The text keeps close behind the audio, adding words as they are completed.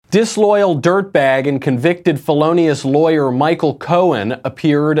Disloyal dirtbag and convicted felonious lawyer Michael Cohen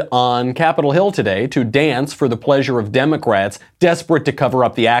appeared on Capitol Hill today to dance for the pleasure of Democrats desperate to cover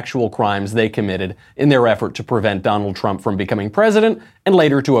up the actual crimes they committed in their effort to prevent Donald Trump from becoming president and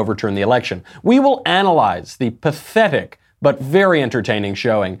later to overturn the election. We will analyze the pathetic but very entertaining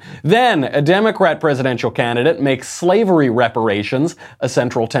showing. Then, a Democrat presidential candidate makes slavery reparations a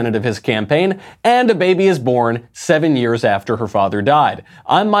central tenet of his campaign, and a baby is born 7 years after her father died.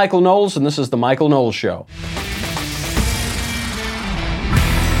 I'm Michael Knowles, and this is The Michael Knowles Show.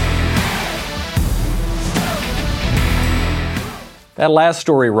 That last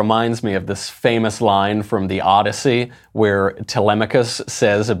story reminds me of this famous line from the Odyssey where Telemachus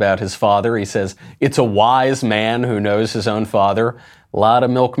says about his father, he says, "It's a wise man who knows his own father." A lot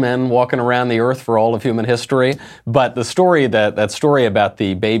of milkmen walking around the earth for all of human history. But the story, that story about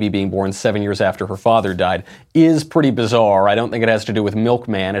the baby being born 7 years after her father died is pretty bizarre. I don't think it has to do with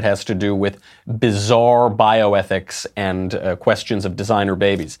milkman. It has to do with bizarre bioethics and questions of designer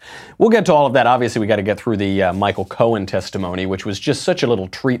babies. We'll get to all of that. Obviously, we got to get through the Michael Cohen testimony, which was just such a little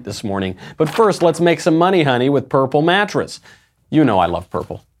treat this morning. But first, let's make some money, honey, with Purple Mattress. You know I love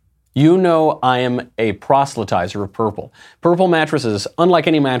Purple. You know I am a proselytizer of Purple. Purple mattress is unlike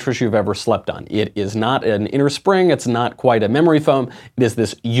any mattress you've ever slept on. It is not an inner spring. It's not quite a memory foam. It is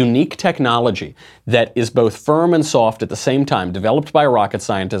this unique technology that is both firm and soft at the same time, developed by a rocket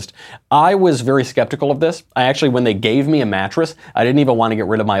scientist. I was very skeptical of this. When they gave me a mattress, I didn't even want to get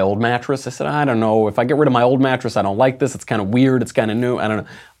rid of my old mattress. I said, I don't know. If I get rid of my old mattress, I don't like this. It's kind of weird. It's kind of new. I don't know.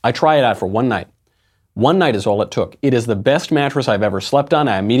 I tried it out for one night. One night is all it took. It is the best mattress I've ever slept on.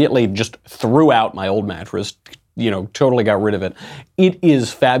 I immediately just threw out my old mattress, totally got rid of it. It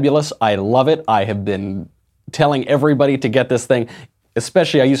is fabulous. I love it. I have been telling everybody to get this thing,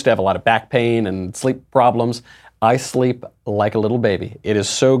 especially I used to have a lot of back pain and sleep problems. I sleep like a little baby. It is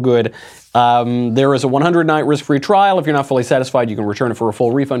so good. There is a 100-night risk-free trial. If you're not fully satisfied, you can return it for a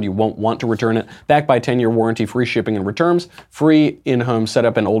full refund. You won't want to return it. Backed by 10-year warranty, free shipping and returns, free in-home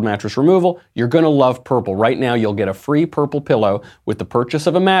setup and old mattress removal. You're going to love Purple. Right now, you'll get a free Purple pillow with the purchase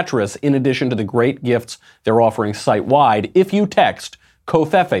of a mattress, in addition to the great gifts they're offering site-wide, if you text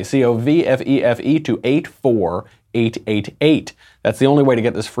COVFEFE, C-O-V-F-E-F-E, to 84888. That's the only way to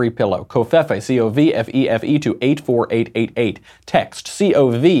get this free pillow. COVFEFE, C-O-V-F-E-F-E, to 84888. Text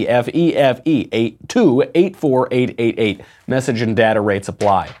COVFEFE to 84888. Message and data rates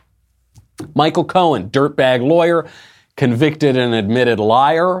apply. Michael Cohen, dirtbag lawyer, convicted and admitted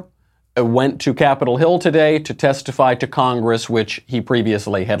liar, went to Capitol Hill today to testify to Congress, which he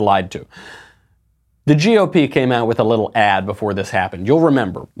previously had lied to. The GOP came out with a little ad before this happened. You'll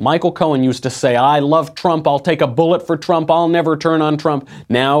remember, Michael Cohen used to say, I love Trump, I'll take a bullet for Trump, I'll never turn on Trump.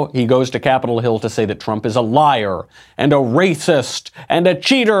 Now he goes to Capitol Hill to say that Trump is a liar and a racist and a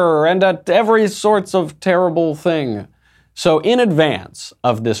cheater and every sorts of terrible thing. So in advance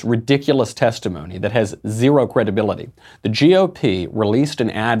of this ridiculous testimony that has zero credibility, the GOP released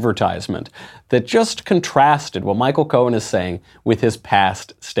an advertisement that just contrasted what Michael Cohen is saying with his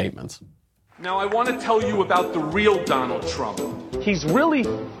past statements. Now, I want to tell you about the real Donald Trump. He's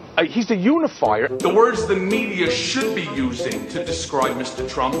a unifier. The words the media should be using to describe Mr.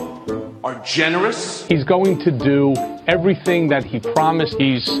 Trump are generous. He's going to do everything that he promised.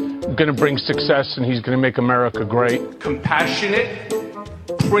 He's going to bring success and he's going to make America great. Compassionate,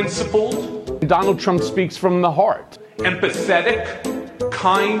 principled. Donald Trump speaks from the heart. Empathetic,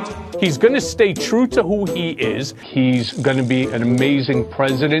 kind. He's going to stay true to who he is. He's going to be an amazing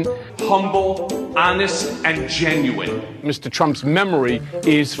president. Humble, honest, and genuine. Mr. Trump's memory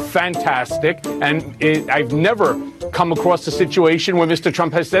is fantastic, and I've never come across a situation where Mr.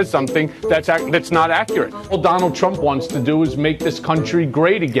 Trump has said something that's not accurate. All Donald Trump wants to do is make this country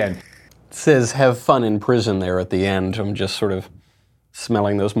great again. It says, have fun in prison there at the end. I'm just sort of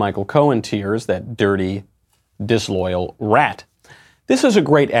smelling those Michael Cohen tears, that dirty, disloyal rat. This is a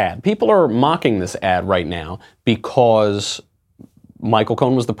great ad. People are mocking this ad right now because Michael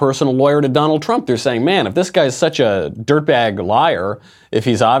Cohen was the personal lawyer to Donald Trump. They're saying, man, if this guy's such a dirtbag liar, if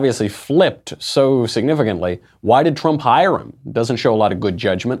he's obviously flipped so significantly, why did Trump hire him? Doesn't show a lot of good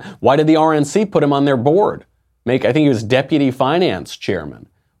judgment. Why did the RNC put him on their board? I think he was deputy finance chairman.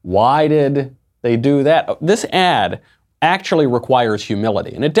 Why did they do that? This ad actually requires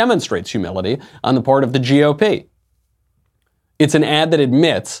humility, and it demonstrates humility on the part of the GOP. It's an ad that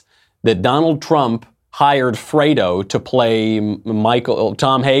admits that Donald Trump hired Fredo to play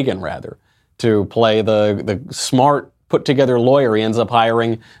Tom Hagen, to play the smart, put-together lawyer. He ends up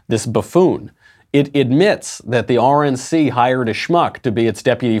hiring this buffoon. It admits that the RNC hired a schmuck to be its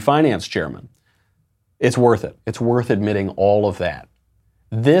deputy finance chairman. It's worth it. It's worth admitting all of that.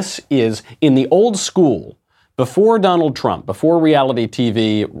 This is, in the old school, before Donald Trump, before reality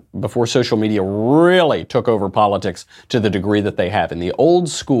TV, before social media really took over politics to the degree that they have, in the old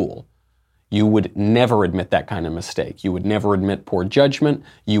school, you would never admit that kind of mistake. You would never admit poor judgment.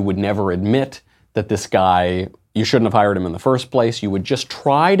 You would never admit that this guy, you shouldn't have hired him in the first place. You would just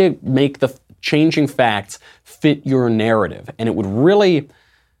try to make the changing facts fit your narrative, and it would really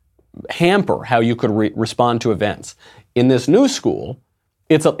hamper how you could respond to events. In this new school,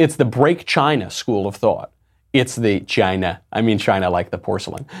 it's the break China school of thought. It's the China like the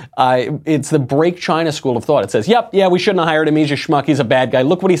porcelain. It's the break China school of thought. It says, we shouldn't have hired him. He's a schmuck. He's a bad guy.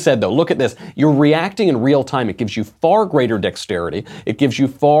 Look what he said, though. Look at this. You're reacting in real time. It gives you far greater dexterity. It gives you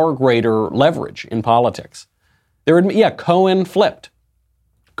far greater leverage in politics. Cohen flipped.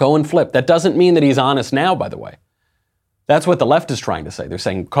 Cohen flipped. That doesn't mean that he's honest now, by the way. That's what the left is trying to say. They're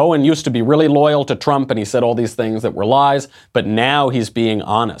saying Cohen used to be really loyal to Trump and he said all these things that were lies, but now he's being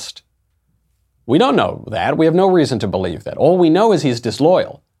honest. We don't know that. We have no reason to believe that. All we know is he's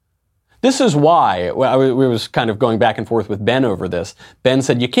disloyal. This is why, we was kind of going back and forth with Ben over this. Ben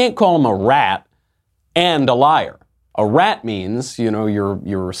said, you can't call him a rat and a liar. A rat means, you're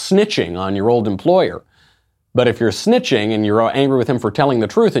snitching on your old employer. But if you're snitching and you're angry with him for telling the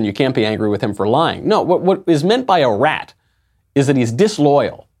truth, then you can't be angry with him for lying. No, what is meant by a rat is that he's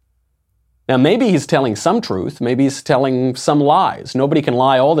disloyal. Now, maybe he's telling some truth. Maybe he's telling some lies. Nobody can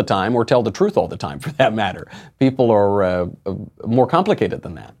lie all the time or tell the truth all the time, for that matter. People are more complicated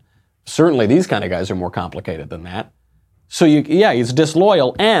than that. Certainly, these kind of guys are more complicated than that. So, he's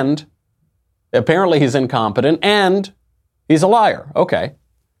disloyal, and apparently he's incompetent, and he's a liar. Okay.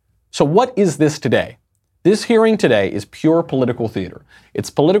 So what is this today? This hearing today is pure political theater.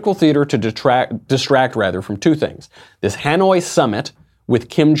 It's political theater to distract from two things. This Hanoi summit with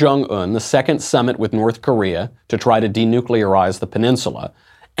Kim Jong-un, the second summit with North Korea to try to denuclearize the peninsula,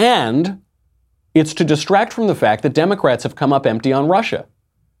 and it's to distract from the fact that Democrats have come up empty on Russia.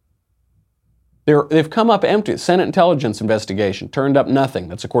 They've come up empty. Senate intelligence investigation turned up nothing.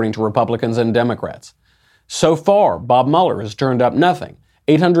 That's according to Republicans and Democrats. So far, Bob Mueller has turned up nothing.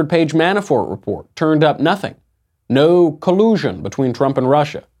 800-page Manafort report turned up nothing. No collusion between Trump and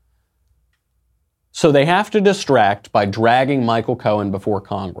Russia. So they have to distract by dragging Michael Cohen before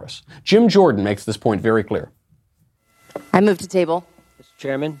Congress. Jim Jordan makes this point very clear. I move to table. Mr.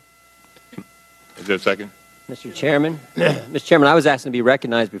 Chairman. Is there a second? Mr. Chairman. Mr. Chairman, I was asking to be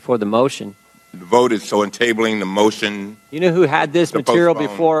recognized before the motion. The vote is so in tabling the motion. You know who had this material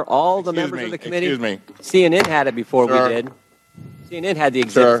before all the members of the committee? Excuse me. CNN had it before Sir. we did. CNN had the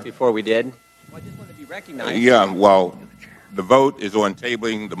exhibits before we did. Well, I just want to be recognized. The vote is on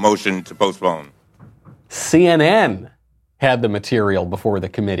tabling the motion to postpone. CNN had the material before the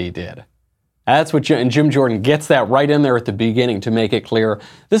committee did. That's what and Jim Jordan gets that right in there at the beginning to make it clear.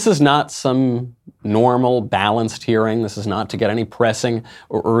 This is not some normal, balanced hearing. This is not to get any pressing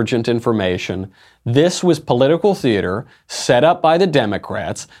or urgent information. This was political theater set up by the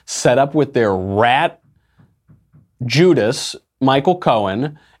Democrats, set up with their rat Judas, Michael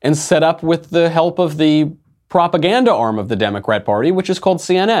Cohen, and set up with the help of the propaganda arm of the Democrat Party, which is called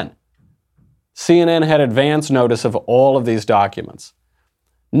CNN. CNN had advance notice of all of these documents.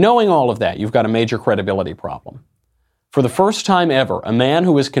 Knowing all of that, you've got a major credibility problem. For the first time ever, a man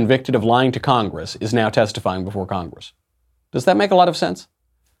who was convicted of lying to Congress is now testifying before Congress. Does that make a lot of sense?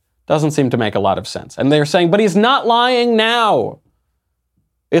 Doesn't seem to make a lot of sense. And they're saying, but he's not lying now.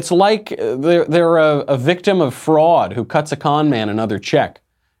 It's like they're a victim of fraud who cuts a con man another check.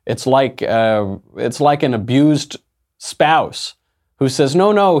 It's like an abused spouse who says,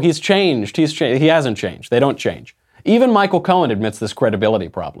 no, he's changed. He hasn't changed. They don't change. Even Michael Cohen admits this credibility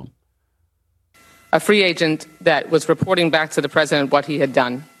problem. A free agent that was reporting back to the president what he had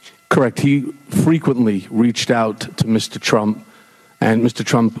done. Correct. He frequently reached out to Mr. Trump, and Mr.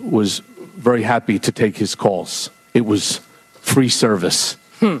 Trump was very happy to take his calls. It was free service.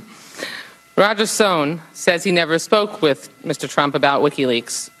 Roger Stone says he never spoke with Mr. Trump about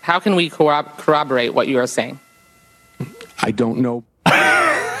WikiLeaks. How can we corroborate what you are saying? I don't know.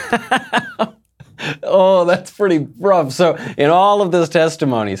 Oh, that's pretty rough. So in all of this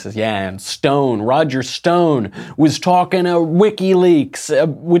testimony, he says, and Roger Stone was talking to WikiLeaks,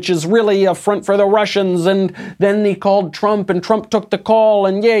 which is really a front for the Russians, and then he called Trump, and Trump took the call,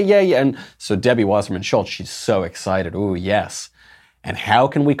 and yeah. And so Debbie Wasserman Schultz, she's so excited. Ooh, yes. And how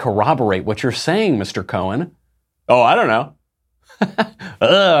can we corroborate what you're saying, Mr. Cohen? Oh, I don't know.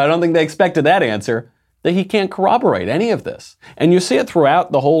 I don't think they expected that answer. That he can't corroborate any of this. And you see it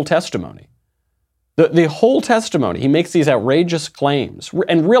throughout the whole testimony. The whole testimony, he makes these outrageous claims.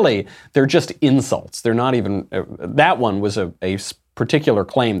 And really, they're just insults. They're not even... that one was a particular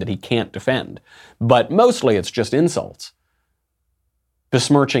claim that he can't defend. But mostly it's just insults,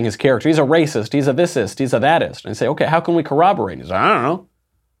 besmirching his character. He's a racist, he's a thisist, he's a thatist. And you say, okay, how can we corroborate? He's like, I don't know.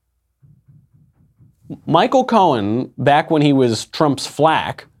 Michael Cohen, back when he was Trump's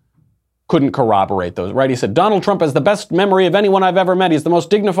flack, couldn't corroborate those, right? He said, Donald Trump has the best memory of anyone I've ever met. He's the most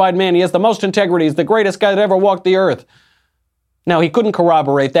dignified man. He has the most integrity. He's the greatest guy that ever walked the earth. Now, he couldn't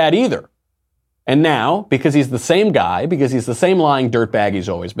corroborate that either. And now, because he's the same guy, because he's the same lying dirtbag he's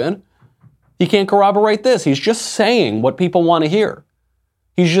always been, he can't corroborate this. He's just saying what people want to hear.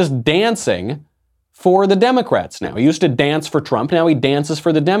 He's just dancing for the Democrats now. He used to dance for Trump. Now he dances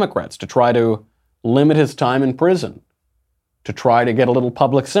for the Democrats to try to limit his time in prison, to try to get a little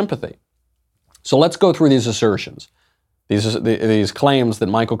public sympathy. So let's go through these assertions, these claims that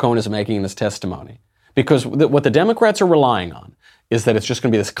Michael Cohen is making in his testimony. Because what the Democrats are relying on is that it's just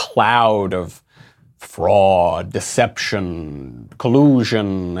going to be this cloud of fraud, deception,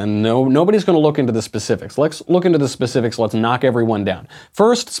 collusion, and nobody's going to look into the specifics. Let's look into the specifics. Let's knock everyone down.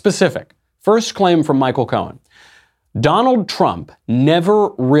 First claim from Michael Cohen. Donald Trump never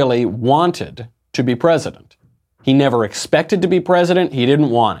really wanted to be president. He never expected to be president. He didn't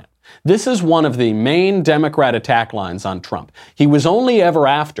want it. This is one of the main Democrat attack lines on Trump. He was only ever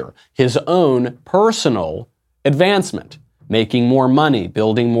after his own personal advancement, making more money,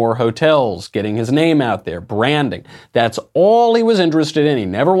 building more hotels, getting his name out there, branding. That's all he was interested in. He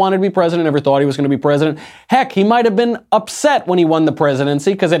never wanted to be president, never thought he was going to be president. Heck, he might have been upset when he won the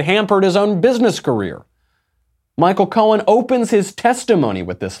presidency because it hampered his own business career. Michael Cohen opens his testimony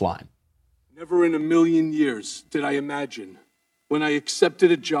with this line. Never in a million years did I imagine, when I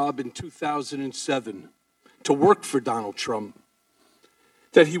accepted a job in 2007 to work for Donald Trump,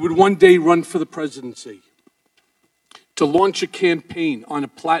 that he would one day run for the presidency, to launch a campaign on a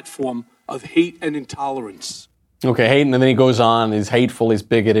platform of hate and intolerance. Okay, hate, and then he goes on, he's hateful, he's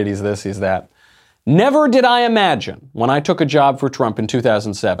bigoted, he's this, he's that. Never did I imagine, when I took a job for Trump in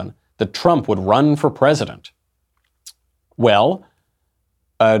 2007, that Trump would run for president. Well,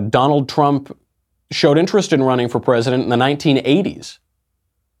 Donald Trump showed interest in running for president in the 1980s.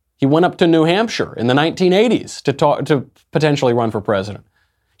 He went up to New Hampshire in the 1980s to potentially run for president.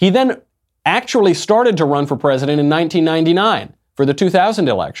 He then actually started to run for president in 1999 for the 2000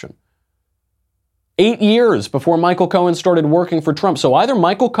 election. 8 years before Michael Cohen started working for Trump. So either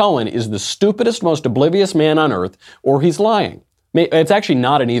Michael Cohen is the stupidest, most oblivious man on earth, or he's lying. It's actually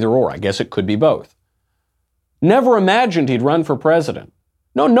not an either or. I guess it could be both. Never imagined he'd run for president.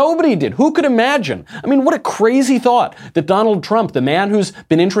 No, nobody did. Who could imagine? I mean, what a crazy thought that Donald Trump, the man who's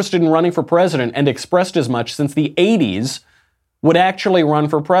been interested in running for president and expressed as much since the 80s, would actually run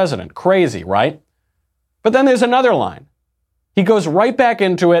for president. Crazy, right? But then there's another line. He goes right back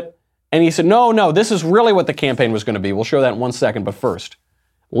into it, and he said, no, this is really what the campaign was going to be. We'll show that in 1 second, but first,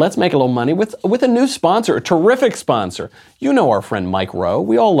 let's make a little money with a new sponsor, a terrific sponsor. You know our friend Mike Rowe.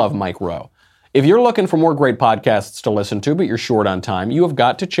 We all love Mike Rowe. If you're looking for more great podcasts to listen to, but you're short on time, you have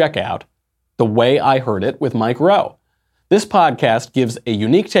got to check out The Way I Heard It with Mike Rowe. This podcast gives a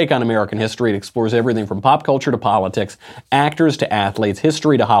unique take on American history. It explores everything from pop culture to politics, actors to athletes,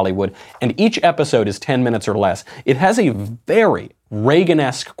 history to Hollywood, and each episode is 10 minutes or less. It has a very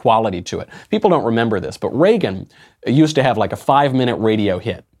Reagan-esque quality to it. People don't remember this, but Reagan used to have like a 5-minute radio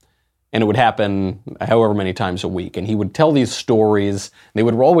hit. And it would happen however many times a week. And he would tell these stories. They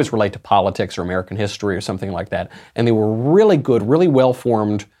would always relate to politics or American history or something like that. And they were really good, really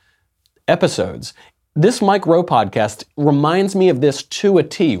well-formed episodes. This Mike Rowe podcast reminds me of this to a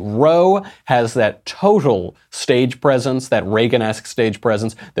T. Rowe has that total stage presence, that Reagan-esque stage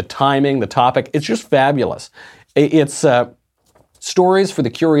presence, the timing, the topic. It's just fabulous. It's stories for the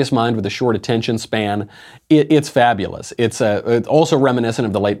curious mind with a short attention span. It's fabulous. It's also reminiscent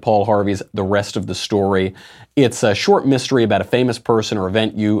of the late Paul Harvey's The Rest of the Story. It's a short mystery about a famous person or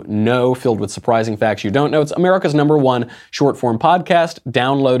event you know, filled with surprising facts you don't know. It's America's #1 short-form podcast,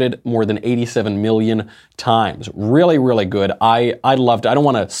 downloaded more than 87 million times. Really, really good. I loved it. I don't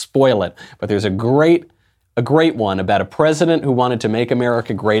want to spoil it, but there's a great one about a president who wanted to make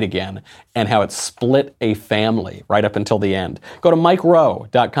America great again and how it split a family right up until the end. Go to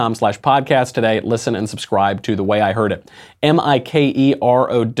mikerowe.com/podcast today. Listen and subscribe to The Way I Heard It.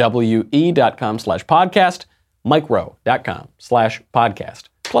 mikerowe.com/podcast. mikerowe.com/podcast.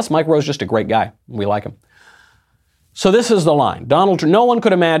 Plus, Mike Rowe's just a great guy. We like him. So this is the line. No one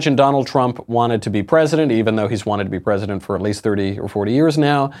could imagine Donald Trump wanted to be president, even though he's wanted to be president for at least 30 or 40 years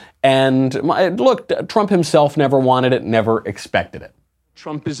now. And look, Trump himself never wanted it, never expected it.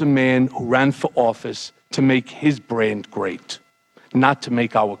 Trump is a man who ran for office to make his brand great, not to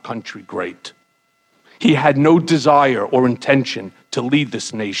make our country great. He had no desire or intention to lead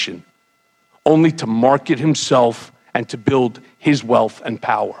this nation, only to market himself and to build his wealth and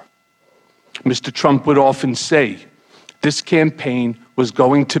power. Mr. Trump would often say this campaign was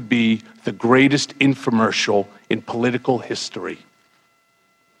going to be the greatest infomercial in political history.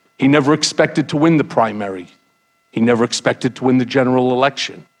 He never expected to win the primary. He never expected to win the general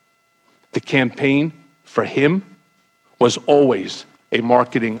election. The campaign, for him, was always a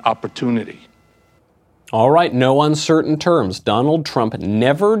marketing opportunity. All right, no uncertain terms. Donald Trump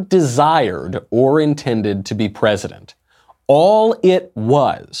never desired or intended to be president. All it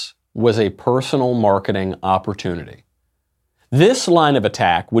was a personal marketing opportunity. This line of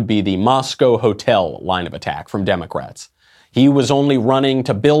attack would be the Moscow Hotel line of attack from Democrats. He was only running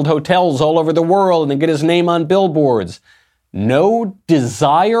to build hotels all over the world and get his name on billboards. No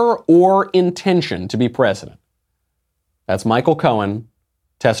desire or intention to be president. That's Michael Cohen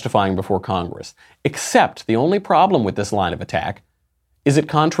testifying before Congress. Except the only problem with this line of attack is it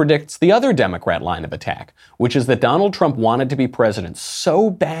contradicts the other Democrat line of attack, which is that Donald Trump wanted to be president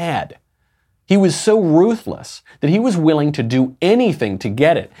so bad. He was so ruthless that he was willing to do anything to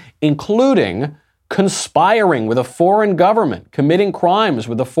get it, including conspiring with a foreign government, committing crimes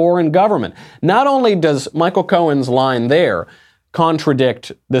with a foreign government. Not only does Michael Cohen's line there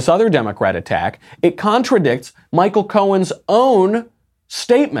contradict this other Democrat attack, it contradicts Michael Cohen's own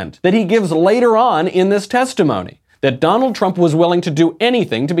statement that he gives later on in this testimony, that Donald Trump was willing to do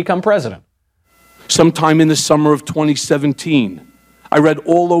anything to become president. Sometime in the summer of 2017, I read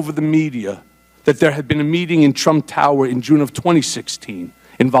all over the media that there had been a meeting in Trump Tower in June of 2016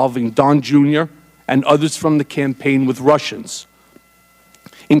 involving Don Jr. and others from the campaign with Russians,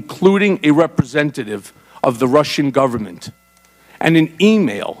 including a representative of the Russian government, and an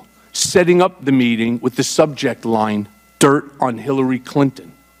email setting up the meeting with the subject line, "Dirt on Hillary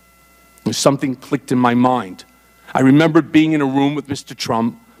Clinton." Something clicked in my mind. I remember being in a room with Mr.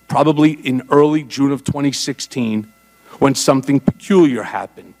 Trump, probably in early June of 2016, when something peculiar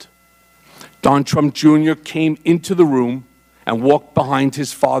happened. Don Trump Jr. came into the room and walked behind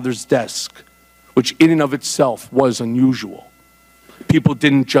his father's desk, which in and of itself was unusual. People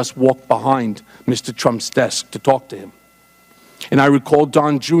didn't just walk behind Mr. Trump's desk to talk to him. And I recall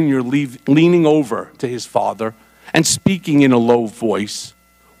Don Jr. leaning over to his father and speaking in a low voice,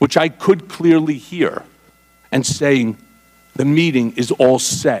 which I could clearly hear, and saying, "The meeting is all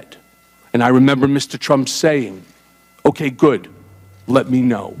set." And I remember Mr. Trump saying, "Okay, good, let me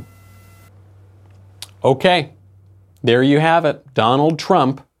know." Okay, there you have it. Donald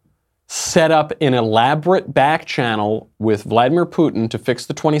Trump set up an elaborate back channel with Vladimir Putin to fix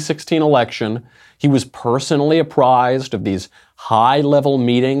the 2016 election. He was personally apprised of these high-level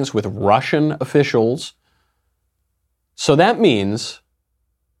meetings with Russian officials. So that means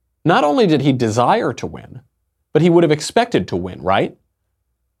not only did he desire to win, but he would have expected to win, right?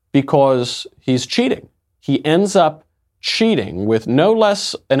 Because he's cheating. He ends up cheating with no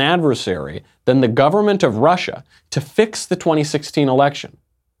less an adversary than the government of Russia to fix the 2016 election.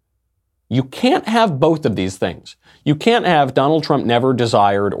 You can't have both of these things. You can't have Donald Trump never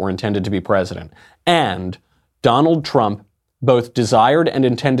desired or intended to be president, and Donald Trump both desired and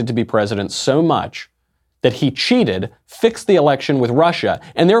intended to be president so much that he cheated, fixed the election with Russia,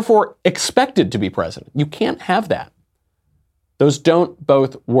 and therefore expected to be president. You can't have that. Those don't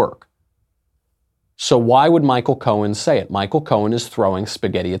both work. So why would Michael Cohen say it? Michael Cohen is throwing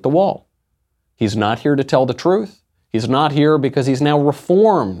spaghetti at the wall. He's not here to tell the truth. He's not here because he's now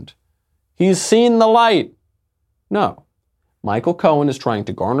reformed. He's seen the light. No. Michael Cohen is trying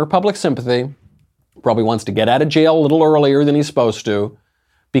to garner public sympathy, probably wants to get out of jail a little earlier than he's supposed to,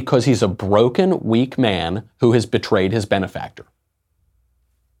 because he's a broken, weak man who has betrayed his benefactor.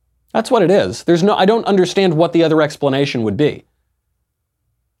 That's what it is. I don't understand what the other explanation would be.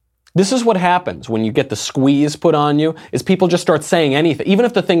 This is what happens when you get the squeeze put on you, is people just start saying anything, even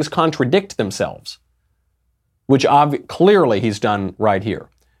if the things contradict themselves, which clearly he's done right here.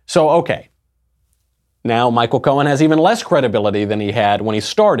 So, okay. Now Michael Cohen has even less credibility than he had when he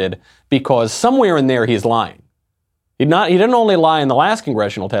started, because somewhere in there he's lying. He didn't only lie in the last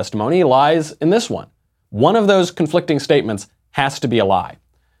congressional testimony, he lies in this one. One of those conflicting statements has to be a lie.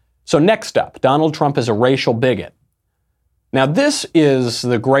 So next up, Donald Trump is a racial bigot. Now this is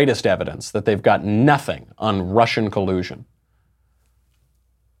the greatest evidence that they've got nothing on Russian collusion.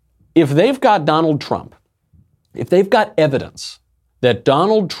 If they've got evidence that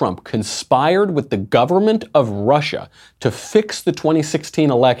Donald Trump conspired with the government of Russia to fix the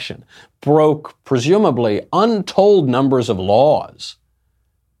 2016 election, broke presumably untold numbers of laws,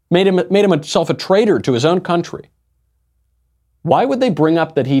 made himself a traitor to his own country, why would they bring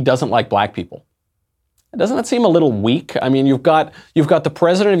up that he doesn't like black people? Doesn't that seem a little weak? I mean, you've got the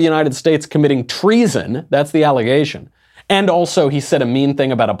President of the United States committing treason. That's the allegation. And also he said a mean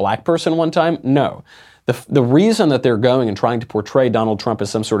thing about a black person one time. No. The reason that they're going and trying to portray Donald Trump as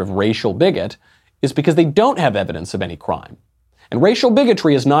some sort of racial bigot is because they don't have evidence of any crime. And racial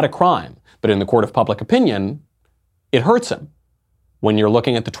bigotry is not a crime, but in the court of public opinion, it hurts him. When you're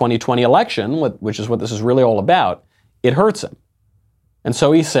looking at the 2020 election, which is what this is really all about, it hurts him. And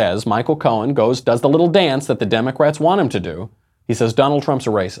so he says, Michael Cohen does the little dance that the Democrats want him to do. He says, Donald Trump's a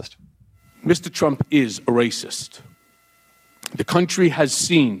racist. Mr. Trump is a racist. The country has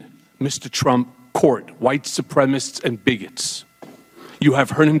seen Mr. Trump court white supremacists and bigots. You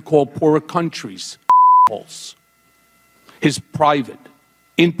have heard him call poorer countries holes.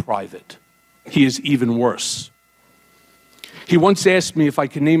 In private, he is even worse. He once asked me if I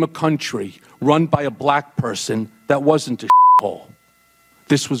could name a country run by a black person that wasn't a hole.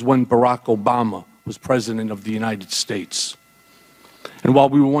 This was when Barack Obama was president of the United States. And while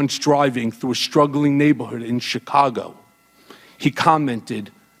we were once driving through a struggling neighborhood in Chicago, he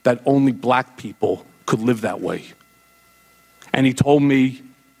commented that only black people could live that way. And he told me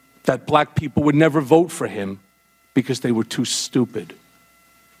that black people would never vote for him because they were too stupid.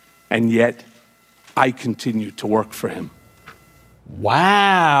 And yet, I continued to work for him.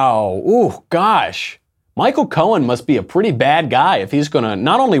 Wow. Ooh, gosh. Michael Cohen must be a pretty bad guy if he's going to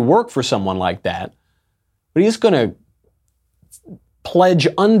not only work for someone like that, but he's going to pledge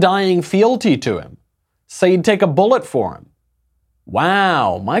undying fealty to him. Say he'd take a bullet for him.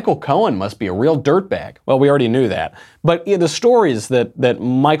 Wow, Michael Cohen must be a real dirtbag. Well, we already knew that. But the stories that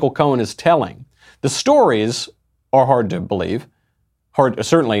Michael Cohen is telling, the stories are hard to believe,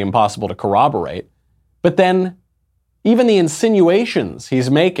 certainly impossible to corroborate. But then even the insinuations he's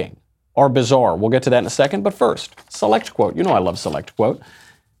making are bizarre. We'll get to that in a second. But first, Select Quote. You know I love Select Quote.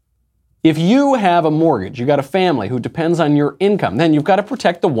 If you have a mortgage, you got a family who depends on your income, then you've got to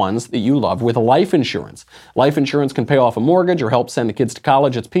protect the ones that you love with life insurance. Life insurance can pay off a mortgage or help send the kids to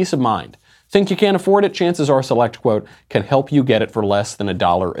college. It's peace of mind. Think you can't afford it? Chances are Select Quote can help you get it for less than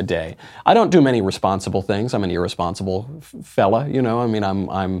 $1 a day. I don't do many responsible things. I'm an irresponsible fella, you know. I mean,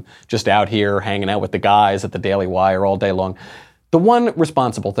 I'm just out here hanging out with the guys at the Daily Wire all day long. The one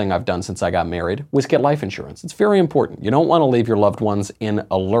responsible thing I've done since I got married was get life insurance. It's very important. You don't want to leave your loved ones in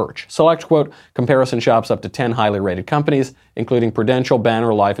a lurch. Select Quote comparison shops up to 10 highly rated companies, including Prudential,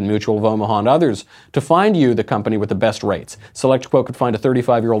 Banner Life, and Mutual of Omaha, and others, to find you the company with the best rates. Select Quote could find a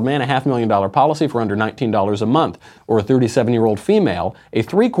 35-year-old man a $500,000 policy for under $19 a month, or a 37-year-old female a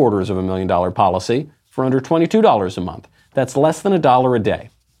 $750,000 policy for under $22 a month. That's less than $1 a day.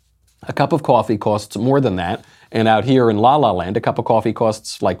 A cup of coffee costs more than that. And out here in La La Land, a cup of coffee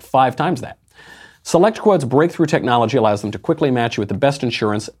costs like 5 times that. Select Quote's breakthrough technology allows them to quickly match you with the best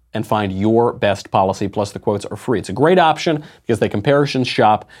insurance and find your best policy, plus the quotes are free. It's a great option because they comparison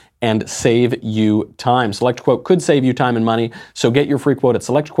shop and save you time. Select Quote could save you time and money, so get your free quote at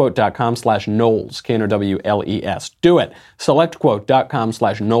selectquote.com/Knowles, Knowles. Do it.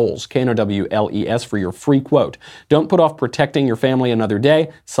 Selectquote.com/Knowles, Knowles, for your free quote. Don't put off protecting your family another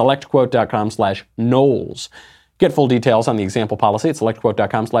day. Selectquote.com/Knowles. Get full details on the example policy at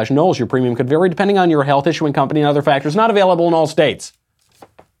selectquote.com/Knowles. Your premium could vary depending on your health, issuing company, and other factors. Not available in all states.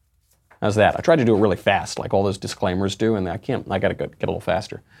 How's that? I tried to do it really fast, like all those disclaimers do, and I can't. I got to get a little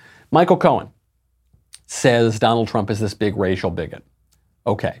faster. Michael Cohen says Donald Trump is this big racial bigot.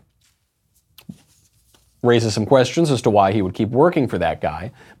 Okay. Raises some questions as to why he would keep working for that guy.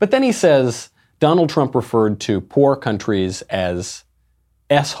 But then he says Donald Trump referred to poor countries as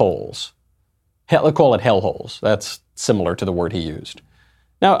S-holes. Let's call it hellholes. That's similar to the word he used.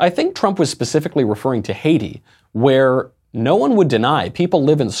 Now, I think Trump was specifically referring to Haiti, where no one would deny people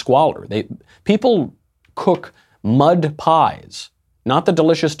live in squalor. People cook mud pies, not the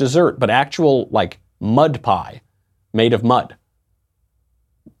delicious dessert, but actual, like, mud pie made of mud.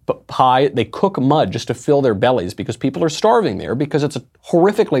 But pie, they cook mud just to fill their bellies because people are starving there because it's a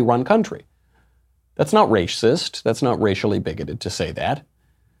horrifically run country. That's not racist. That's not racially bigoted to say that.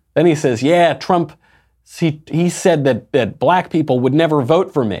 Then he says, yeah, Trump, he said that black people would never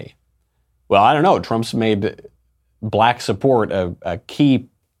vote for me. Well, I don't know. Trump's made black support a key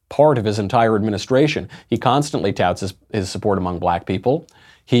part of his entire administration. He constantly touts his support among black people.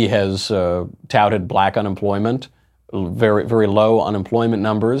 He has touted black unemployment, very, very low unemployment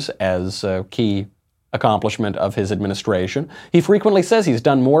numbers as a key accomplishment of his administration. He frequently says he's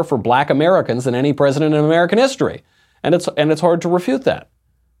done more for black Americans than any president in American history. And it's hard to refute that.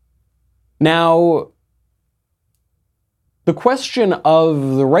 Now, the question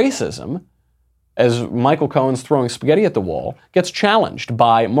of the racism, as Michael Cohen's throwing spaghetti at the wall, gets challenged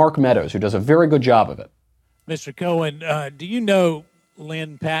by Mark Meadows, who does a very good job of it. Mr. Cohen, do you know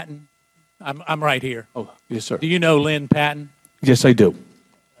Lynn Patton? I'm right here. Oh, yes, sir. Do you know Lynn Patton? Yes, I do.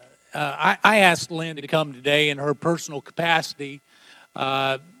 I asked Lynn to come today in her personal capacity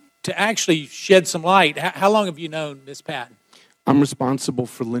to actually shed some light. How long have you known Miss Patton? I'm responsible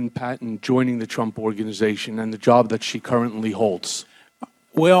for Lynn Patton joining the Trump Organization and the job that she currently holds.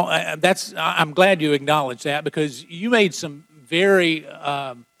 Well, I'm glad you acknowledged that, because you made some very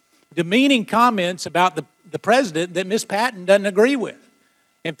demeaning comments about the president that Miss Patton doesn't agree with.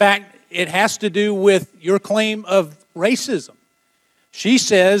 In fact, it has to do with your claim of racism. She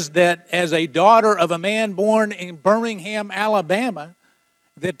says that as a daughter of a man born in Birmingham, Alabama,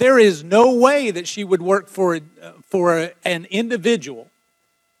 that there is no way that she would work for an individual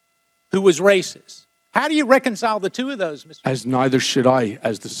who was racist. How do you reconcile the two of those, Mr. As neither should I,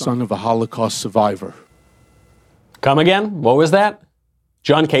 as the son of a Holocaust survivor. Come again? What was that?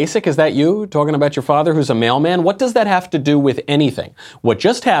 John Kasich, is that you talking about your father who's a mailman? What does that have to do with anything? What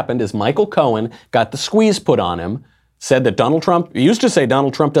just happened is Michael Cohen got the squeeze put on him, said that Donald Trump, he used to say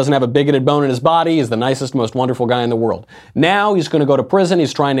Donald Trump doesn't have a bigoted bone in his body, he's the nicest, most wonderful guy in the world. Now he's going to go to prison,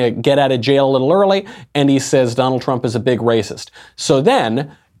 he's trying to get out of jail a little early, and he says Donald Trump is a big racist. So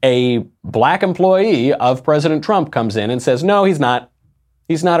then a black employee of President Trump comes in and says, no, he's not.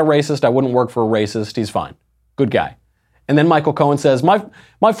 He's not a racist. I wouldn't work for a racist. He's fine. Good guy. And then Michael Cohen says,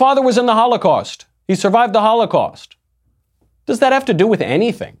 my father was in the Holocaust. He survived the Holocaust. Does that have to do with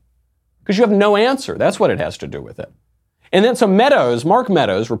anything? Because you have no answer. That's what it has to do with it. And then so Mark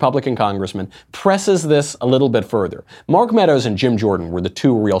Meadows, Republican congressman, presses this a little bit further. Mark Meadows and Jim Jordan were the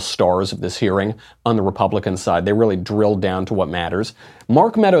two real stars of this hearing on the Republican side. They really drilled down to what matters.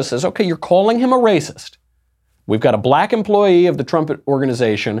 Mark Meadows says, okay, you're calling him a racist. We've got a black employee of the Trump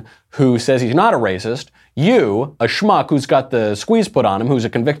Organization who says he's not a racist. You, a schmuck who's got the squeeze put on him, who's a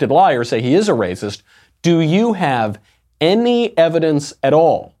convicted liar, say he is a racist. Do you have any evidence at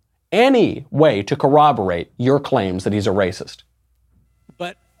all, any way to corroborate your claims that he's a racist?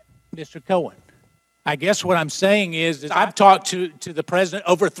 But, Mr. Cohen, I guess what I'm saying is I've talked to the president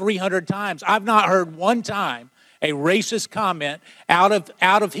over 300 times. I've not heard one time a racist comment out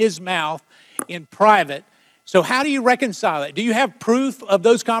of his mouth in private. So how do you reconcile it? Do you have proof of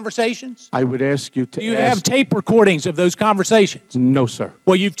those conversations? I would ask you to Do you have tape recordings of those conversations? No, sir.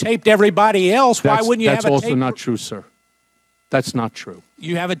 Well, you've taped everybody else. Why wouldn't you have a tape? That's also not true, sir. That's not true.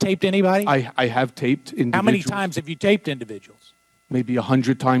 You haven't taped anybody? I have taped individuals. How many times have you taped individuals? Maybe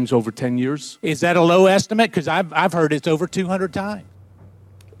 100 times over 10 years. Is that a low estimate? Because I've heard it's over 200 times.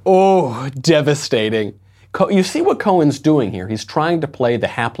 Oh, devastating. You see what Cohen's doing here? He's trying to play the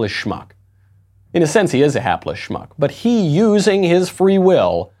hapless schmuck. In a sense, he is a hapless schmuck. But he, using his free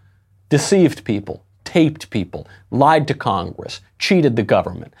will, deceived people, taped people, lied to Congress, cheated the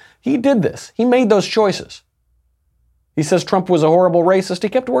government. He did this. He made those choices. He says Trump was a horrible racist. He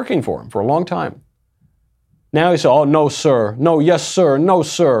kept working for him for a long time. Now he says, oh, no, sir. No, yes, sir. No,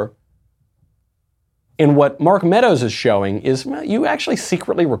 sir. And what Mark Meadows is showing is you actually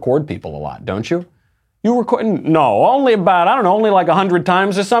secretly record people a lot, don't you? You record, no, only about, I don't know, only like 100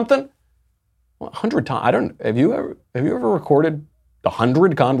 times or something. 100 times? Have you ever recorded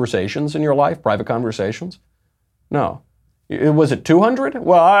 100 conversations in your life, private conversations? No. Was it 200?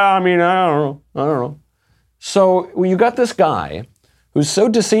 Well, I don't know. So you got this guy who's so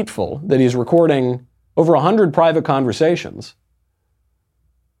deceitful that he's recording over 100 private conversations,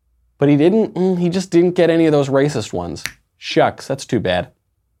 but he just didn't get any of those racist ones. Shucks, that's too bad.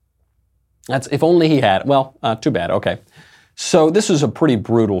 If only he had. Well, too bad. Okay. So this is a pretty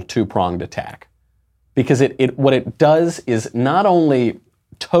brutal two-pronged attack. Because what it does is not only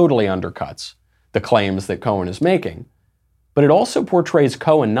totally undercuts the claims that Cohen is making, but it also portrays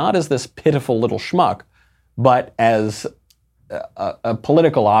Cohen not as this pitiful little schmuck, but as a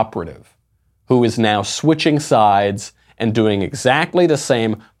political operative who is now switching sides and doing exactly the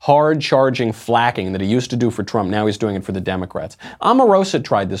same hard-charging flacking that he used to do for Trump. Now he's doing it for the Democrats. Omarosa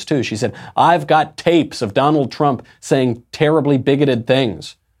tried this too. She said, I've got tapes of Donald Trump saying terribly bigoted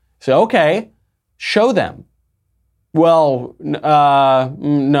things. So, okay. Show them. Well, no.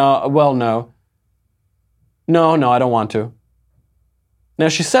 No, I don't want to. Now,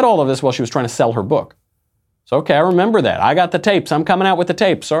 she said all of this while she was trying to sell her book. So, okay, I remember that. I got the tapes. I'm coming out with the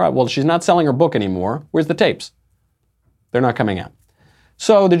tapes. All right, well, she's not selling her book anymore. Where's the tapes? They're not coming out.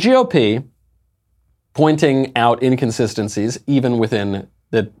 So the GOP, pointing out inconsistencies even within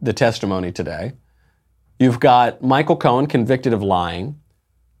the testimony today. You've got Michael Cohen convicted of lying.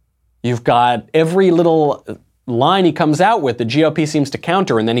 You've got every little line he comes out with, the GOP seems to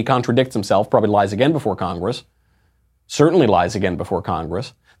counter, and then he contradicts himself, probably lies again before Congress, certainly lies again before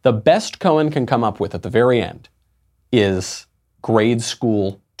Congress. The best Cohen can come up with at the very end is grade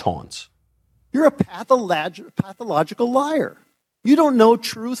school taunts. You're a pathological liar. You don't know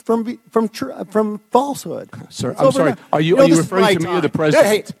truth from falsehood. Sir, I'm sorry. Are you referring to me or the president?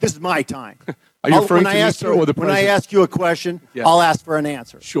 Hey, this is my time. Are you referring to me, sir, or the president? When I ask you a question, Yes. I'll ask for an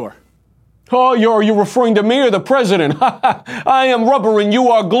answer. Sure. Oh, are you referring to me or the president? I am rubber and you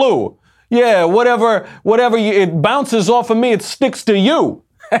are glue. Yeah, whatever it bounces off of me, it sticks to you.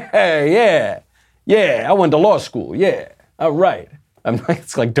 Yeah, I went to law school. Yeah, all right.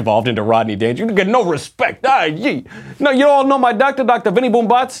 It's like devolved into Rodney Danger. You get no respect. No, you all know my doctor, Dr. Vinny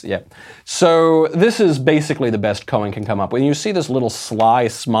Boombots? Yeah. So this is basically the best Cohen can come up with. And you see this little sly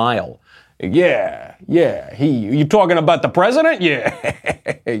smile. Yeah. You talking about the president?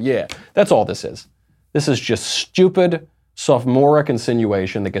 Yeah. That's all this is. This is just stupid, sophomoric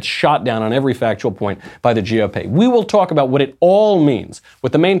insinuation that gets shot down on every factual point by the GOP. We will talk about what it all means,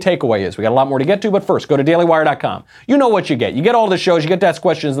 what the main takeaway is. We got a lot more to get to, but first, go to dailywire.com. You know what you get. You get all the shows, you get to ask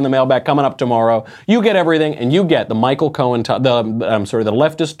questions in the mailbag coming up tomorrow. You get everything, and you get the Michael Cohen, the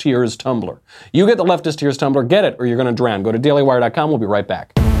Leftist Tears Tumblr. You get the Leftist Tears Tumblr, get it, or you're going to drown. Go to dailywire.com. We'll be right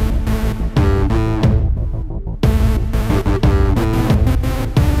back.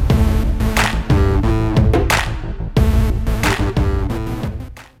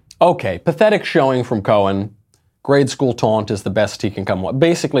 Okay, pathetic showing from Cohen. Grade school taunt is the best he can come with.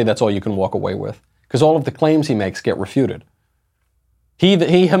 Basically, that's all you can walk away with, because all of the claims he makes get refuted. He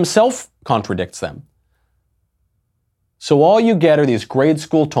himself contradicts them. So all you get are these grade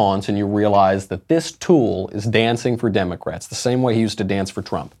school taunts, and you realize that this tool is dancing for Democrats, the same way he used to dance for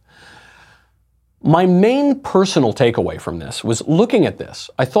Trump. My main personal takeaway from this was looking at this.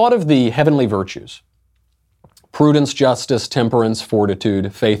 I thought of the heavenly virtues: prudence, justice, temperance,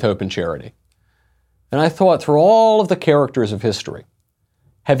 fortitude, faith, hope, and charity. And I thought, through all of the characters of history,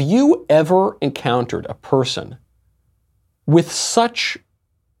 have you ever encountered a person with such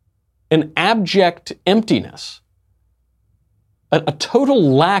an abject emptiness, a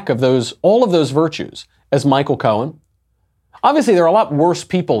total lack of all of those virtues as Michael Cohen? Obviously, there are a lot worse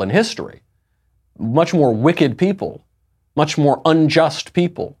people in history, much more wicked people, much more unjust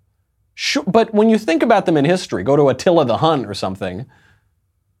people. Sure, but when you think about them in history, go to Attila the Hun or something,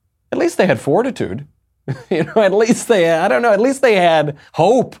 at least they had fortitude. At least they had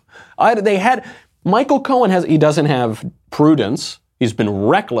hope. Michael Cohen he doesn't have prudence. He's been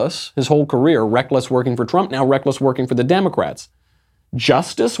reckless his whole career, reckless working for Trump, now reckless working for the Democrats.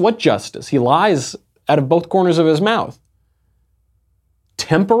 Justice? What justice? He lies out of both corners of his mouth.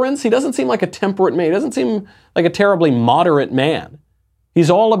 Temperance? He doesn't seem like a temperate man. He doesn't seem like a terribly moderate man. He's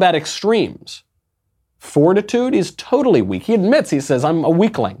all about extremes. Fortitude, he's totally weak. He admits, he says, I'm a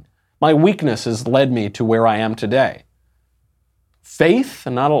weakling. My weakness has led me to where I am today. Faith,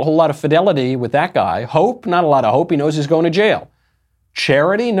 not a whole lot of fidelity with that guy. Hope, not a lot of hope. He knows he's going to jail.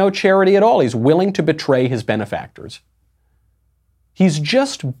 Charity, no charity at all. He's willing to betray his benefactors. He's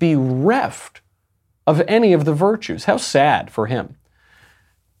just bereft of any of the virtues. How sad for him.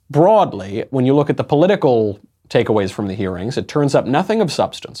 Broadly, when you look at the political takeaways from the hearings, it turns up nothing of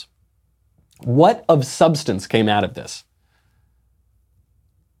substance. What of substance came out of this?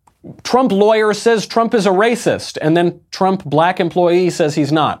 Trump lawyer says Trump is a racist, and then Trump black employee says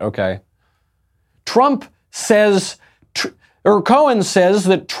he's not. Okay. Cohen says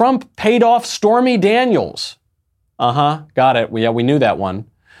that Trump paid off Stormy Daniels. Got it. Yeah, we knew that one.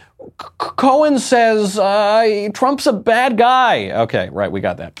 Cohen says Trump's a bad guy. Okay, right, we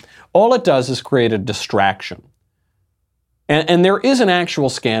got that. All it does is create a distraction. And there is an actual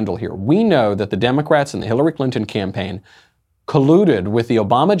scandal here. We know that the Democrats in the Hillary Clinton campaign colluded with the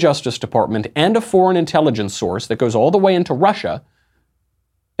Obama Justice Department and a foreign intelligence source that goes all the way into Russia.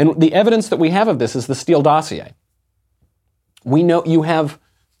 And the evidence that we have of this is the Steele dossier. We know you have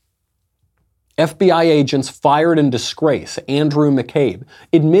FBI agents fired in disgrace, Andrew McCabe,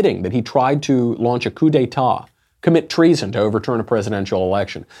 admitting that he tried to launch a coup d'etat, commit treason to overturn a presidential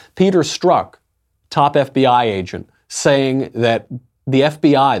election. Peter Strzok, top FBI agent, saying that the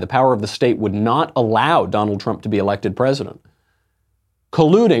FBI, the power of the state, would not allow Donald Trump to be elected president.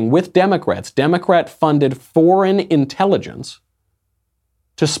 Colluding with Democrats, Democrat-funded foreign intelligence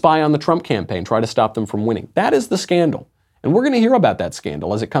to spy on the Trump campaign, try to stop them from winning. That is the scandal. And we're going to hear about that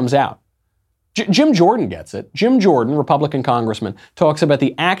scandal as it comes out. Jim Jordan gets it. Jim Jordan, Republican congressman, talks about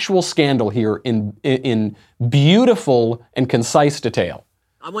the actual scandal here in beautiful and concise detail.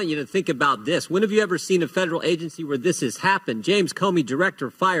 I want you to think about this. When have you ever seen a federal agency where this has happened? James Comey, director,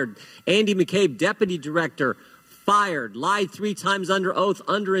 fired. Andy McCabe, deputy director, fired, lied 3 times under oath,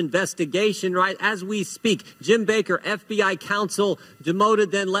 under investigation, right? As we speak, Jim Baker, FBI counsel,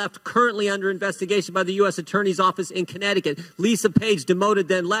 demoted, then left, currently under investigation by the U.S. Attorney's Office in Connecticut. Lisa Page, demoted,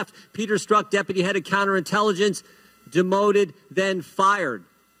 then left. Peter Strzok, deputy head of counterintelligence, demoted, then fired.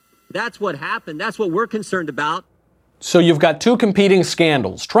 That's what happened. That's what we're concerned about. So you've got 2 competing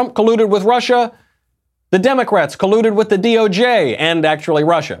scandals. Trump colluded with Russia. The Democrats colluded with the DOJ and actually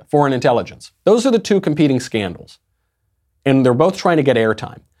Russia, foreign intelligence. Those are the 2 competing scandals. And they're both trying to get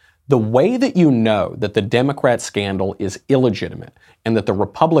airtime. The way that you know that the Democrat scandal is illegitimate and that the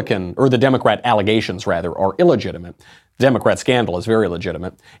Republican, or the Democrat allegations rather, are illegitimate, the Democrat scandal is very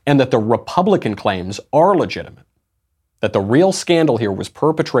legitimate, and that the Republican claims are legitimate, that the real scandal here was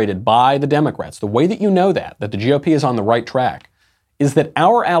perpetrated by the Democrats, the way that you know that the GOP is on the right track, is that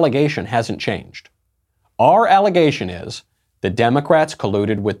our allegation hasn't changed. Our allegation is the Democrats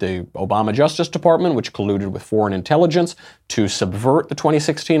colluded with the Obama Justice Department, which colluded with foreign intelligence to subvert the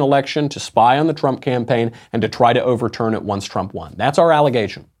 2016 election, to spy on the Trump campaign, and to try to overturn it once Trump won. That's our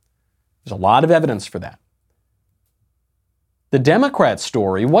allegation. There's a lot of evidence for that. The Democrat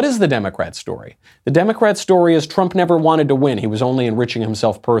story, what is the Democrat story? The Democrat story is Trump never wanted to win. He was only enriching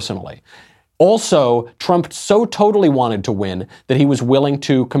himself personally. Also, Trump so totally wanted to win that he was willing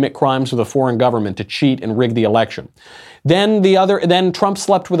to commit crimes with a foreign government to cheat and rig the election. Then Trump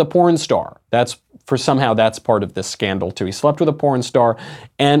slept with a porn star. That's part of this scandal too. He slept with a porn star.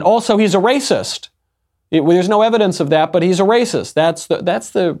 And also he's a racist. There's no evidence of that, but he's a racist.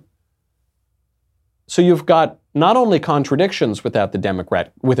 So you've got not only contradictions within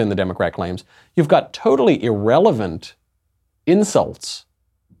the Democrat claims, you've got totally irrelevant insults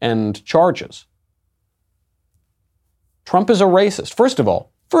and charges. Trump is a racist. First of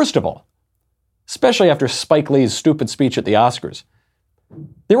all, especially after Spike Lee's stupid speech at the Oscars,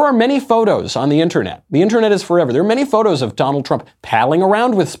 there are many photos on the internet. The internet is forever. There are many photos of Donald Trump palling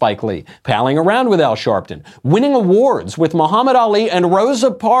around with Spike Lee, palling around with Al Sharpton, winning awards with Muhammad Ali and Rosa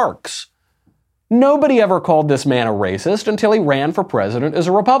Parks. Nobody ever called this man a racist until he ran for president as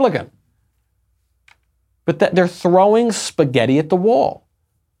a Republican. But they're throwing spaghetti at the wall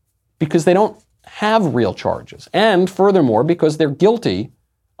because they don't have real charges. And furthermore, because they're guilty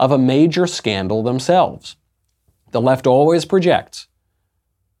of a major scandal themselves. The left always projects.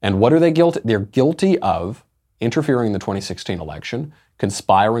 And what are they guilty? They're guilty of interfering in the 2016 election,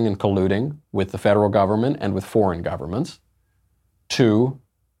 conspiring and colluding with the federal government and with foreign governments to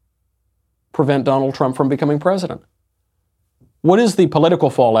prevent Donald Trump from becoming president. What is the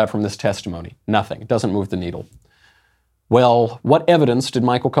political fallout from this testimony? Nothing. It doesn't move the needle. Well, what evidence did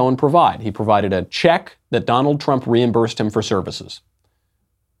Michael Cohen provide? He provided a check that Donald Trump reimbursed him for services.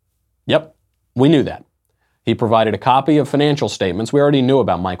 Yep, we knew that. He provided a copy of financial statements. We already knew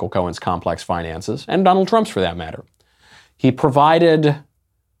about Michael Cohen's complex finances, and Donald Trump's for that matter. He provided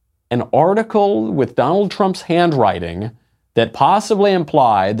an article with Donald Trump's handwriting that possibly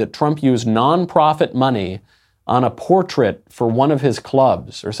implied that Trump used nonprofit money on a portrait for one of his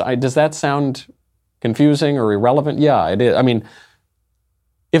clubs. Does that sound confusing or irrelevant? Yeah, it is. I mean,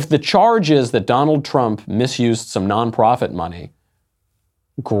 if the charge is that Donald Trump misused some nonprofit money,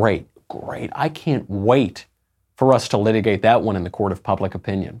 great. I can't wait for us to litigate that one in the court of public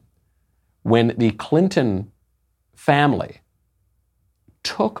opinion. When the Clinton family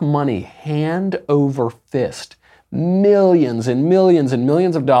took money hand over fist, millions and millions and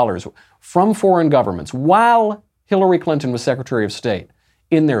millions of dollars from foreign governments while Hillary Clinton was Secretary of State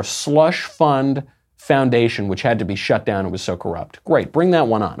in their slush fund foundation, which had to be shut down and was so corrupt. Great, bring that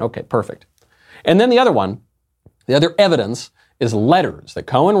one on. Okay, perfect. And then the other evidence is letters that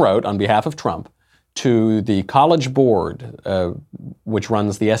Cohen wrote on behalf of Trump to the College Board, which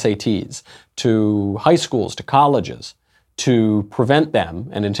runs the SATs, to high schools, to colleges, to prevent them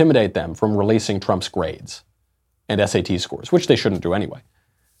and intimidate them from releasing Trump's grades and SAT scores, which they shouldn't do anyway.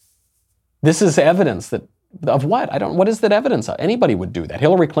 This is evidence of what? What is that evidence of? Anybody would do that.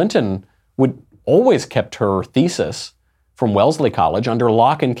 Hillary Clinton would always kept her thesis from Wellesley College under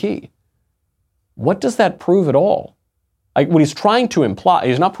lock and key. What does that prove at all? What he's trying to imply,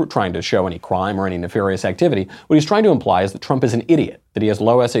 he's not trying to show any crime or any nefarious activity. What he's trying to imply is that Trump is an idiot, that he has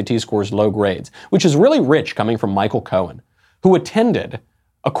low SAT scores, low grades, which is really rich coming from Michael Cohen, who attended,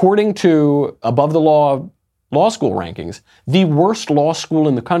 according to above the law school rankings, the worst law school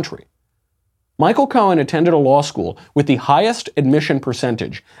in the country. Michael Cohen attended a law school with the highest admission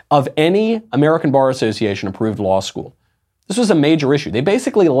percentage of any American Bar Association approved law school. This was a major issue. They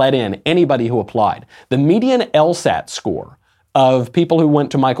basically let in anybody who applied. The median LSAT score of people who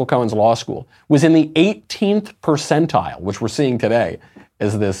went to Michael Cohen's law school was in the 18th percentile, which we're seeing today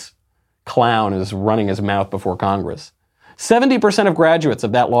as this clown is running his mouth before Congress. 70% of graduates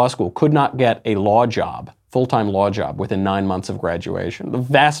of that law school could not get a law job, full-time law job, within 9 months of graduation. The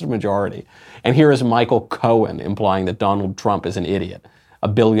vast majority. And here is Michael Cohen implying that Donald Trump is an idiot, a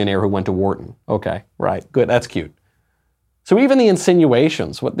billionaire who went to Wharton. Okay, right, good, that's cute. So even the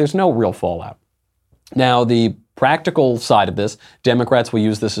insinuations, there's no real fallout. Now, the practical side of this, Democrats will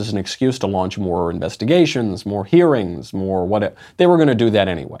use this as an excuse to launch more investigations, more hearings, more whatever. They were going to do that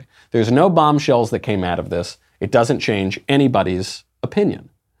anyway. There's no bombshells that came out of this. It doesn't change anybody's opinion.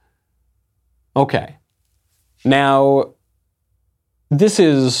 Okay. Now, this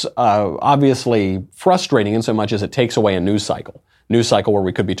is obviously frustrating in so much as it takes away a news cycle. News cycle where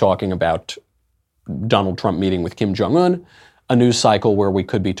we could be talking about Donald Trump meeting with Kim Jong-un, a news cycle where we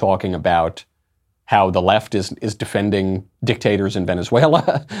could be talking about how the left is defending dictators in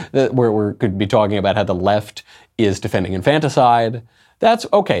Venezuela, where we could be talking about how the left is defending infanticide. That's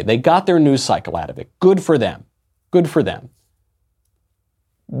okay. They got their news cycle out of it. Good for them. Good for them.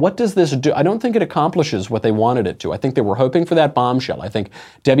 What does this do? I don't think it accomplishes what they wanted it to. I think they were hoping for that bombshell. I think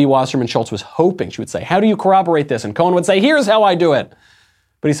Debbie Wasserman Schultz was hoping she would say, how do you corroborate this? And Cohen would say, here's how I do it.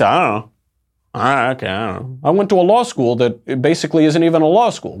 But he said, I don't know. I don't know. I went to a law school that basically isn't even a law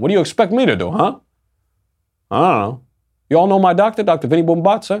school. What do you expect me to do, huh? I don't know. You all know my doctor, Dr. Vinny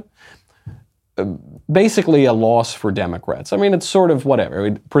Boombatsa? Basically a loss for Democrats. I mean, it's sort of whatever.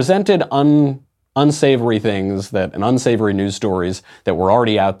 It presented unsavory things and unsavory news stories that were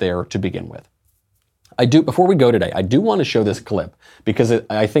already out there to begin with. Before we go today, I do want to show this clip because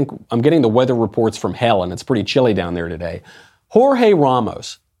I think I'm getting the weather reports from hell and it's pretty chilly down there today. Jorge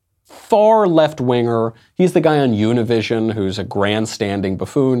Ramos, far left-winger. He's the guy on Univision who's a grandstanding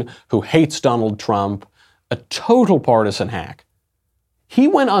buffoon who hates Donald Trump, a total partisan hack. He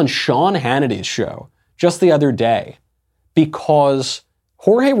went on Sean Hannity's show just the other day because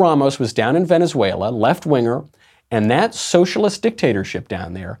Jorge Ramos was down in Venezuela, left-winger, and that socialist dictatorship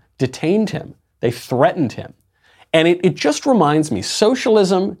down there detained him. They threatened him. And it just reminds me,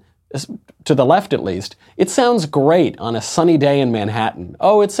 socialism, to the left at least, it sounds great on a sunny day in Manhattan.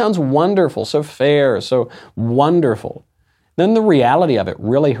 Oh, it sounds wonderful, so fair, so wonderful. Then the reality of it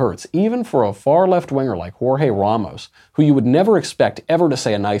really hurts, even for a far left-winger like Jorge Ramos, who you would never expect ever to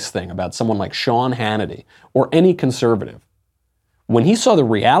say a nice thing about someone like Sean Hannity or any conservative. When he saw the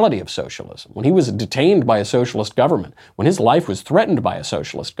reality of socialism, when he was detained by a socialist government, when his life was threatened by a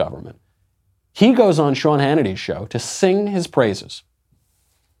socialist government, he goes on Sean Hannity's show to sing his praises.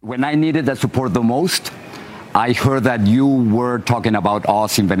 When I needed that support the most, I heard that you were talking about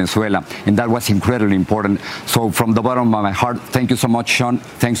us in Venezuela, and that was incredibly important. So from the bottom of my heart, thank you so much, Sean.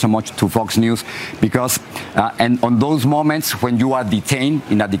 Thanks so much to Fox News, because and on those moments when you are detained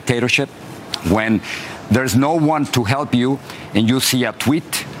in a dictatorship, when there's no one to help you, and you see a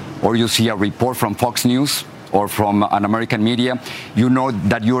tweet or you see a report from Fox News or from an American media, you know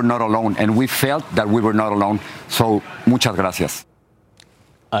that you're not alone, and we felt that we were not alone. So muchas gracias.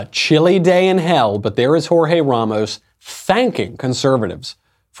 A chilly day in hell, but there is Jorge Ramos thanking conservatives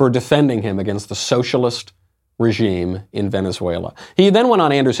for defending him against the socialist regime in Venezuela. He then went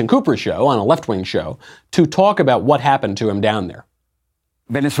on Anderson Cooper's show, on a left-wing show, to talk about what happened to him down there.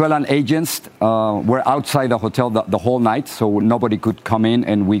 Venezuelan agents were outside the hotel the whole night, so nobody could come in,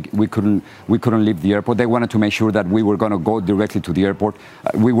 and we couldn't leave the airport. They wanted to make sure that we were going to go directly to the airport.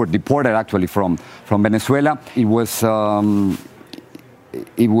 We were deported actually from Venezuela. It was a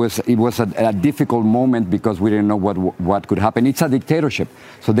difficult moment because we didn't know what could happen. It's a dictatorship,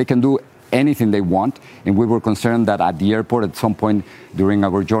 so they can do anything they want, and we were concerned that at the airport at some point during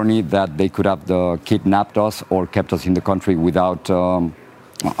our journey that they could have kidnapped us or kept us in the country without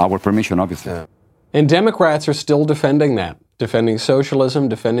our permission, obviously. Yeah. And Democrats are still defending that, defending socialism,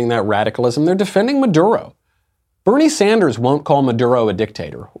 defending that radicalism. They're defending Maduro. Bernie Sanders won't call Maduro a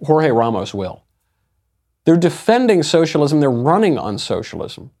dictator. Jorge Ramos will. They're defending socialism. They're running on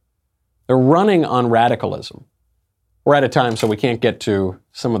socialism. They're running on radicalism. We're out of time, so we can't get to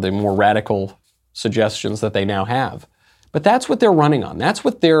some of the more radical suggestions that they now have. But that's what they're running on.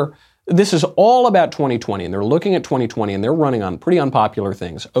 This is all about 2020, and they're looking at 2020, and they're running on pretty unpopular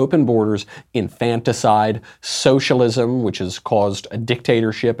things. Open borders, infanticide, socialism, which has caused a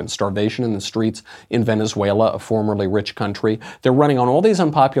dictatorship and starvation in the streets in Venezuela, a formerly rich country. They're running on all these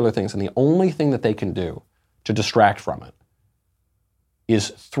unpopular things, and the only thing that they can do to distract from it is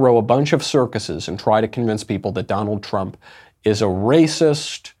throw a bunch of circuses and try to convince people that Donald Trump is a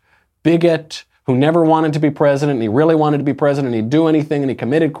racist, bigot, who never wanted to be president, and he really wanted to be president, and he'd do anything, and he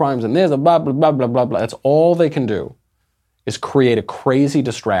committed crimes, and there's a blah, blah, blah, blah, blah, blah. That's all they can do, is create a crazy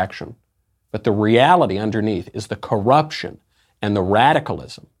distraction. But the reality underneath is the corruption and the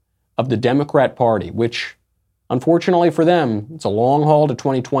radicalism of the Democrat Party, which, unfortunately for them, it's a long haul to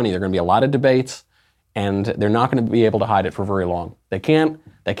 2020. There are going to be a lot of debates, and they're not going to be able to hide it for very long. They can't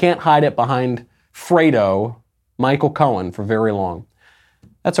hide it behind Fredo, Michael Cohen, for very long.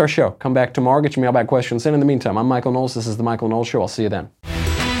 That's our show. Come back tomorrow. Get your mailbag questions in. In the meantime, I'm Michael Knowles. This is The Michael Knowles Show. I'll see you then.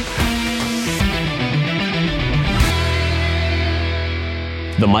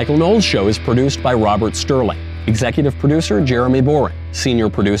 The Michael Knowles Show is produced by Robert Sterling. Executive producer, Jeremy Boring. Senior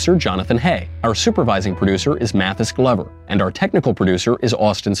producer, Jonathan Hay. Our supervising producer is Mathis Glover. And our technical producer is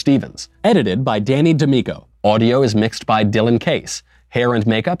Austin Stevens. Edited by Danny D'Amico. Audio is mixed by Dylan Case. Hair and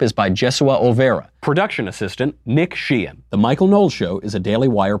makeup is by Jesua Olvera. Production assistant, Nick Sheehan. The Michael Knowles Show is a Daily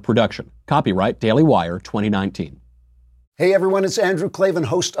Wire production. Copyright Daily Wire 2019. Hey everyone, it's Andrew Klavan,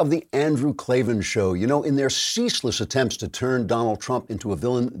 host of The Andrew Klavan Show. You know, in their ceaseless attempts to turn Donald Trump into a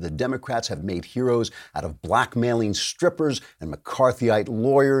villain, the Democrats have made heroes out of blackmailing strippers and McCarthyite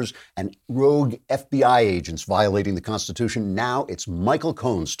lawyers and rogue FBI agents violating the Constitution. Now it's Michael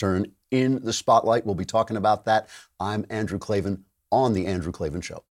Cohen's turn in the spotlight. We'll be talking about that. I'm Andrew Klavan on The Andrew Klavan Show.